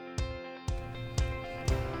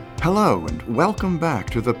Hello, and welcome back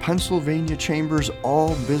to the Pennsylvania Chamber's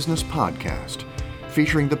All Business Podcast,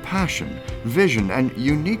 featuring the passion, vision, and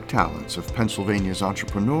unique talents of Pennsylvania's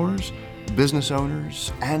entrepreneurs, business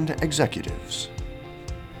owners, and executives.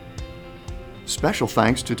 Special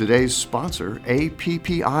thanks to today's sponsor,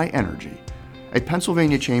 APPI Energy, a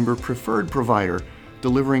Pennsylvania Chamber preferred provider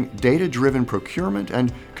delivering data-driven procurement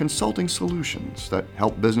and consulting solutions that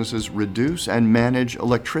help businesses reduce and manage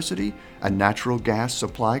electricity and natural gas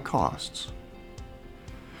supply costs.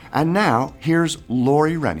 And now, here's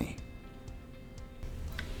Lori Rennie.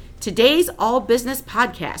 Today's All Business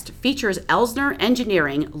Podcast features Elsner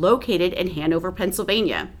Engineering, located in Hanover,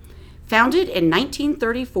 Pennsylvania. Founded in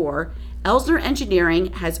 1934, Elsner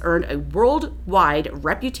Engineering has earned a worldwide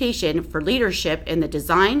reputation for leadership in the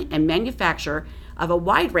design and manufacture of a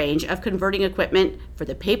wide range of converting equipment for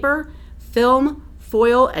the paper, film,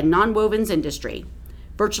 foil, and nonwovens industry.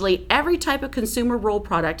 Virtually every type of consumer roll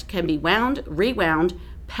product can be wound, rewound,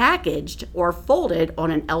 packaged, or folded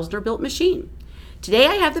on an Elsner-built machine. Today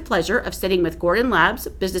I have the pleasure of sitting with Gordon Labs,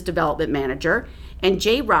 Business Development Manager, and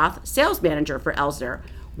Jay Roth, Sales Manager for Elsner.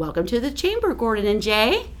 Welcome to the Chamber, Gordon and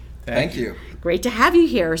Jay. Thank you. Great to have you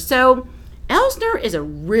here. So, Elsner is a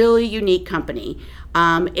really unique company.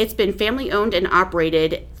 It's been family owned and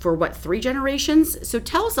operated for 3 generations? So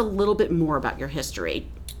tell us a little bit more about your history.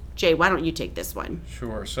 Jay, why don't you take this one?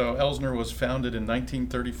 Sure. So Elsner was founded in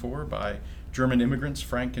 1934 by German immigrants,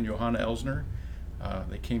 Frank and Johanna Elsner.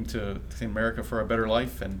 They came to America for a better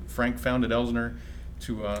life, and Frank founded Elsner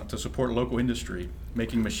to support local industry,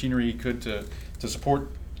 making machinery he could to support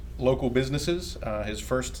local businesses. His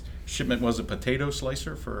first shipment was a potato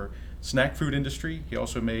slicer for snack food industry. He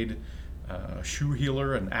also made a shoe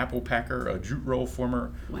healer, an apple packer, a jute roll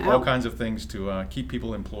former, Wow. all kinds of things to keep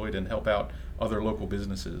people employed and help out other local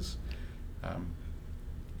businesses.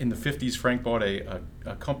 In the 50s, Frank bought a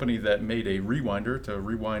company that made a rewinder to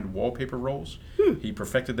rewind wallpaper rolls. He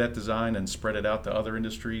perfected that design and spread it out to other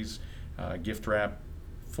industries, gift wrap,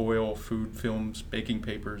 foil, food, films, baking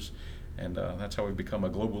papers, and that's how we've become a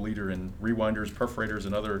global leader in rewinders, perforators,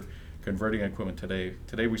 and other converting equipment today.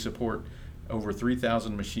 Today we support over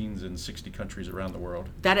 3,000 machines in 60 countries around the world.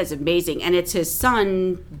 That is amazing. And it's his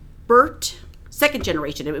son, Bert, second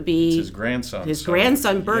generation. It would be It's his grandson. His So,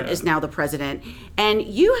 grandson, Bert, yeah. is now the president. And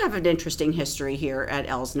you have an interesting history here at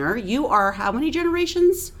Elsner. You are how many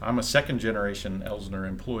generations? I'm a second generation Elsner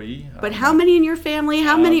employee. But how many in your family?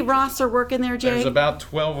 How many Roths are working there, Jay? There's about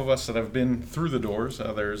 12 of us that have been through the doors.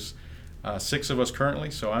 There's 6 of us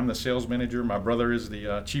currently, so I'm the sales manager. My brother is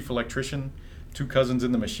the chief electrician, 2 cousins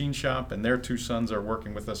in the machine shop, and their 2 sons are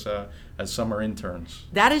working with us as summer interns.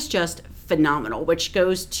 That is just phenomenal, which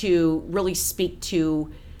goes to really speak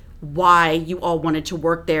to why you all wanted to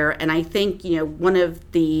work there. And I think, one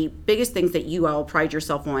of the biggest things that you all pride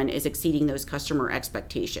yourself on is exceeding those customer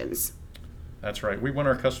expectations. That's right. We want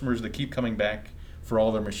our customers to keep coming back for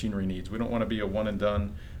all their machinery needs. We don't want to be a one and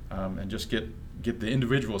done and just get the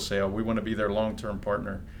individual sale. We want to be their long-term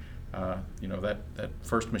partner. That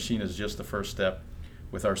first machine is just the first step.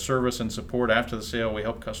 With our service and support after the sale, we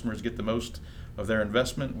help customers get the most of their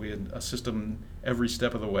investment. We assist them every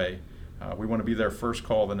step of the way. We want to be their first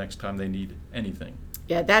call the next time they need anything.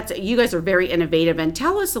 Yeah, you guys are very innovative. And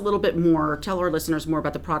tell us a little bit more, tell our listeners more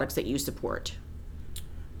about the products that you support.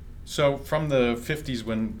 So from the 50s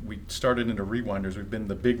when we started into rewinders, we've been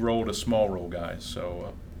the big roll to small roll guys.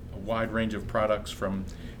 So a wide range of products, from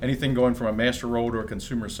anything going from a master roll to a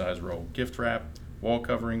consumer size roll. Gift wrap, wall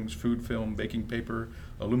coverings, food film, baking paper,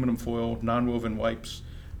 aluminum foil, non-woven wipes,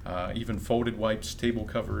 even folded wipes, table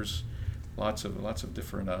covers, lots of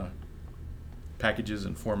different packages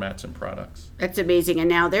and formats and products. That's amazing. And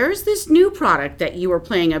now there's this new product that you are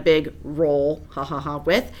playing a big role,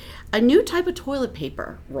 with, a new type of toilet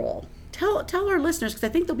paper roll. Tell our listeners, because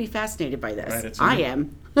I think they'll be fascinated by this. Right, I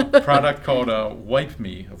am. Product called Wipe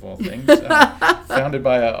Me, of all things, founded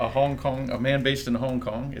by a man based in Hong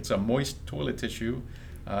Kong. It's a moist toilet tissue,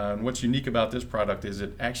 and what's unique about this product is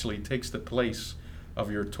it actually takes the place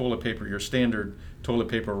of your toilet paper, your standard toilet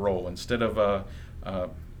paper roll. Instead of a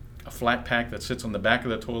flat pack that sits on the back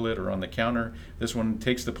of the toilet or on the counter, this one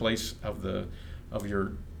takes the place of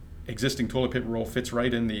your existing toilet paper roll. Fits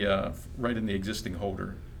right in the existing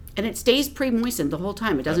holder. And it stays pre-moistened the whole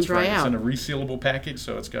time. It doesn't That's dry right. out. It's in a resealable package,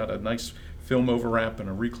 so it's got a nice film overwrap and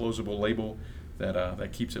a reclosable label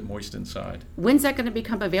that keeps it moist inside. When's that going to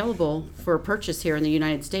become available for purchase here in the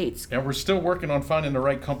United States? And we're still working on finding the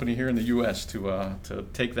right company here in the U.S. to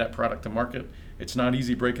take that product to market. It's not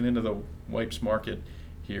easy breaking into the wipes market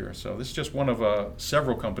here. So this is just one of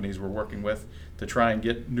several companies we're working with to try and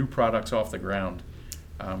get new products off the ground.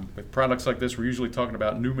 With products like this, we're usually talking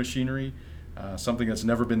about new machinery, something that's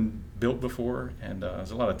never been built before, and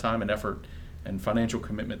there's a lot of time and effort and financial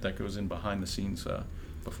commitment that goes in behind the scenes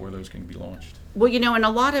before those can be launched. Well, and a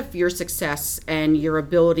lot of your success and your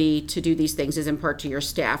ability to do these things is in part to your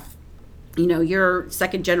staff. You're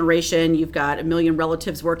second generation, you've got a million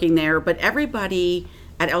relatives working there, but everybody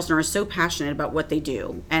at Elsner is so passionate about what they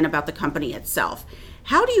do and about the company itself.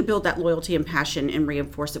 How do you build that loyalty and passion and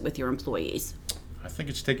reinforce it with your employees? I think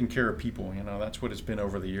it's taking care of people. That's what it's been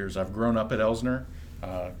over the years. I've grown up at Elsner.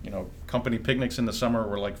 Company picnics in the summer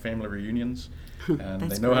were like family reunions, and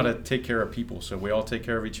they know how to take care of people. So we all take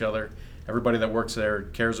care of each other. Everybody that works there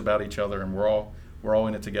cares about each other, and we're all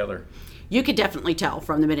in it together. You could definitely tell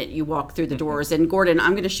from the minute you walk through the doors. And Gordon,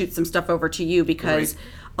 I'm going to shoot some stuff over to you because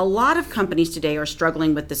a lot of companies today are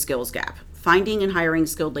struggling with the skills gap, finding and hiring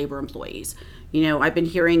skilled labor employees. I've been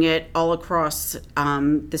hearing it all across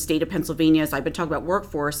the state of Pennsylvania as I've been talking about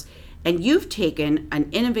workforce, and you've taken an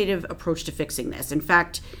innovative approach to fixing this. In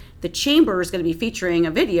fact, the Chamber is going to be featuring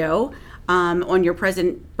a video on your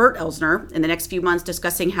president, Bert Elsner, in the next few months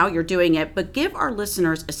discussing how you're doing it, but give our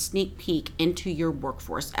listeners a sneak peek into your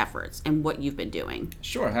workforce efforts and what you've been doing.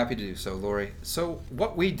 Sure, happy to do so, Lori. So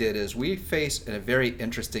what we did is we faced a very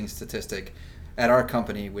interesting statistic at our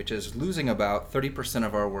company, which is losing about 30%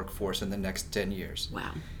 of our workforce in the next 10 years.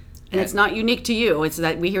 Wow. And it's not unique to you. It's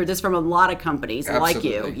that we hear this from a lot of companies like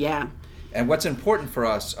you. Yeah. And what's important for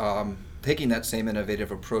us, taking that same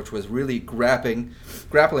innovative approach, was really grappling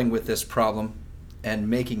with this problem and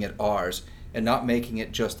making it ours and not making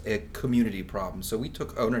it just a community problem. So we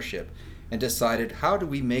took ownership and decided, how do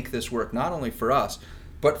we make this work not only for us,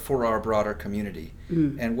 but for our broader community?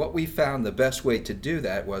 And what we found the best way to do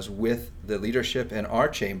that was with the leadership in our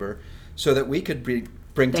chamber, so that we could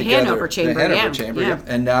bring together Hanover Chamber, the Hanover Chamber. Yeah.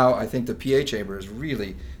 And now I think the PA Chamber has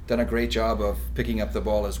really done a great job of picking up the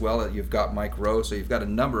ball as well. You've got Mike Rowe, so you've got a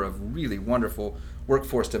number of really wonderful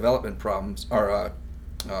workforce development projects.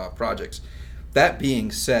 That being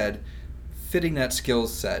said, fitting that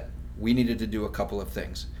skills set, we needed to do a couple of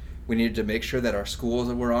things. We needed to make sure that our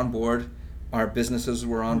schools were on board, our businesses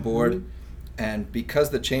were on board, and because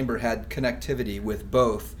the Chamber had connectivity with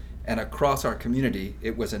both and across our community,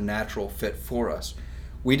 it was a natural fit for us.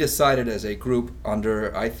 We decided as a group,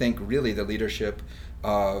 under, I think, really the leadership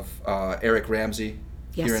of Eric Ramsey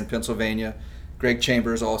here in Pennsylvania, Greg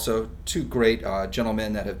Chambers also, two great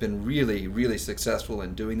gentlemen that have been really, really successful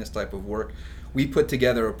in doing this type of work. We put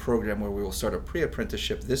together a program where we will start a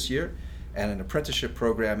pre-apprenticeship this year and an apprenticeship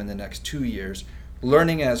program in the next 2 years,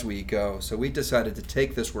 learning as we go. So we decided to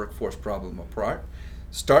take this workforce problem apart,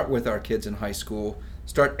 start with our kids in high school,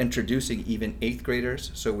 start introducing even 8th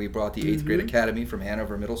graders. So we brought the 8th grade academy from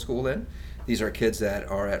Hanover Middle School in. These are kids that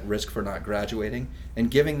are at risk for not graduating,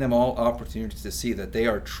 and giving them all opportunities to see that they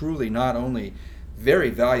are truly not only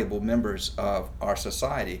very valuable members of our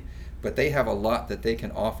society, but they have a lot that they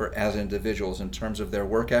can offer as individuals in terms of their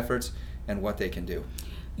work efforts and what they can do.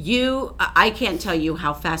 I can't tell you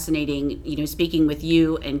how fascinating, speaking with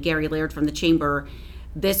you and Gary Laird from the Chamber,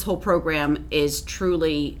 this whole program is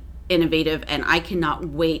truly innovative, and I cannot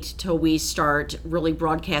wait till we start really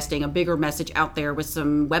broadcasting a bigger message out there with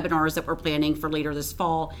some webinars that we're planning for later this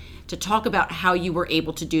fall to talk about how you were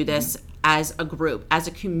able to do this as a group, as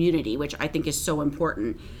a community, which I think is so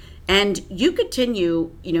important. And you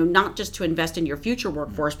continue, not just to invest in your future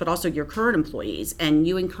workforce, but also your current employees, and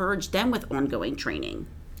you encourage them with ongoing training.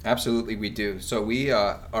 Absolutely, we do. So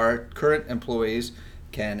our current employees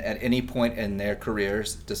can at any point in their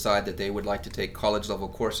careers decide that they would like to take college level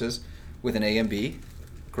courses with an A and B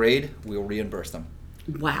grade. We'll reimburse them.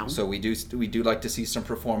 Wow. So we do like to see some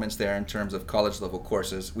performance there in terms of college level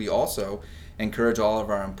courses. We also encourage all of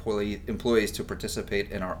our employees to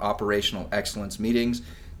participate in our operational excellence meetings,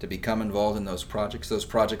 to become involved in those projects. Those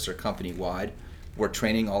projects are company wide. We're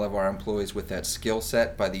training all of our employees with that skill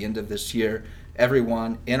set. By the end of this year,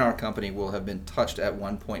 everyone in our company will have been touched at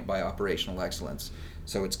one point by operational excellence.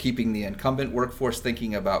 So it's keeping the incumbent workforce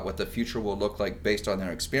thinking about what the future will look like based on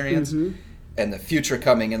their experience, and the future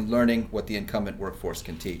coming and learning what the incumbent workforce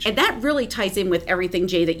can teach. And that really ties in with everything,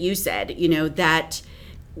 Jay, that you said, that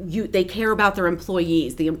they care about their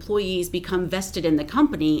employees. The employees become vested in the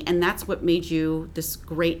company, and that's what made you this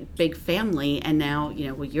great big family. And now,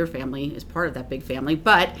 your family is part of that big family.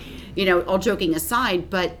 But, all joking aside,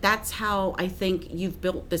 but that's how I think you've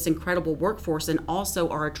built this incredible workforce and also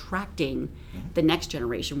are attracting the next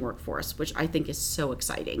generation workforce, which I think is so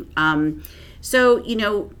exciting.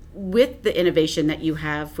 With the innovation that you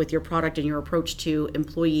have with your product and your approach to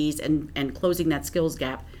employees and closing that skills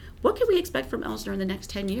gap, what can we expect from Elsner in the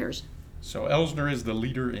next 10 years? So Elsner is the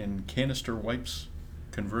leader in canister wipes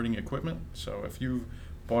converting equipment. So if you've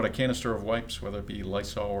bought a canister of wipes, whether it be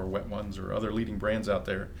Lysol or Wet Ones or other leading brands out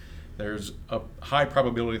there, there's a high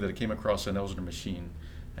probability that it came across an Elsner machine.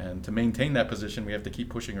 And to maintain that position, we have to keep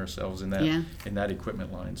pushing ourselves in that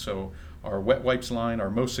equipment line. So our wet wipes line, our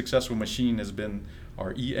most successful machine has been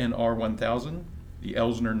our ENR 1000, the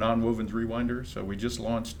Elsner Nonwovens Rewinder. So we just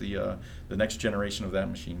launched the next generation of that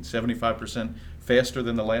machine, 75% faster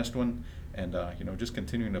than the last one, and just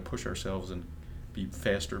continuing to push ourselves and be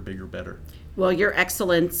faster, bigger, better. Well, your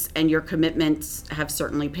excellence and your commitments have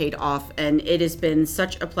certainly paid off, and it has been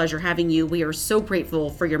such a pleasure having you. We are so grateful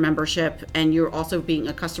for your membership, and you're also being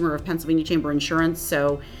a customer of Pennsylvania Chamber Insurance.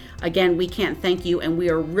 So again, we can't thank you, and we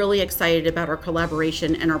are really excited about our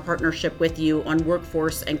collaboration and our partnership with you on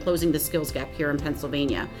workforce and closing the skills gap here in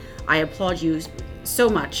Pennsylvania. I applaud you so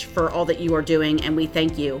much for all that you are doing, and we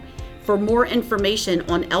thank you. For more information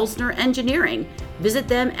on Elsner Engineering, visit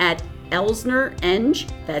them at ElsnerEng,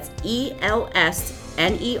 that's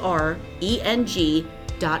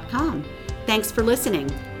ElsnerEng.com. Thanks for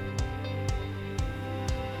listening.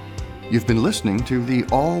 You've been listening to the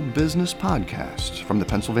All Business Podcast from the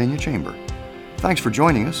Pennsylvania Chamber. Thanks for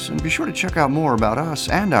joining us, and be sure to check out more about us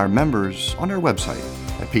and our members on our website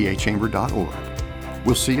at pachamber.org.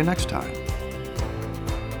 We'll see you next time.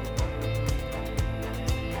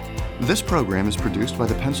 This program is produced by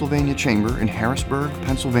the Pennsylvania Chamber in Harrisburg,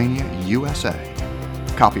 Pennsylvania, USA.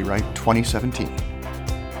 Copyright 2017.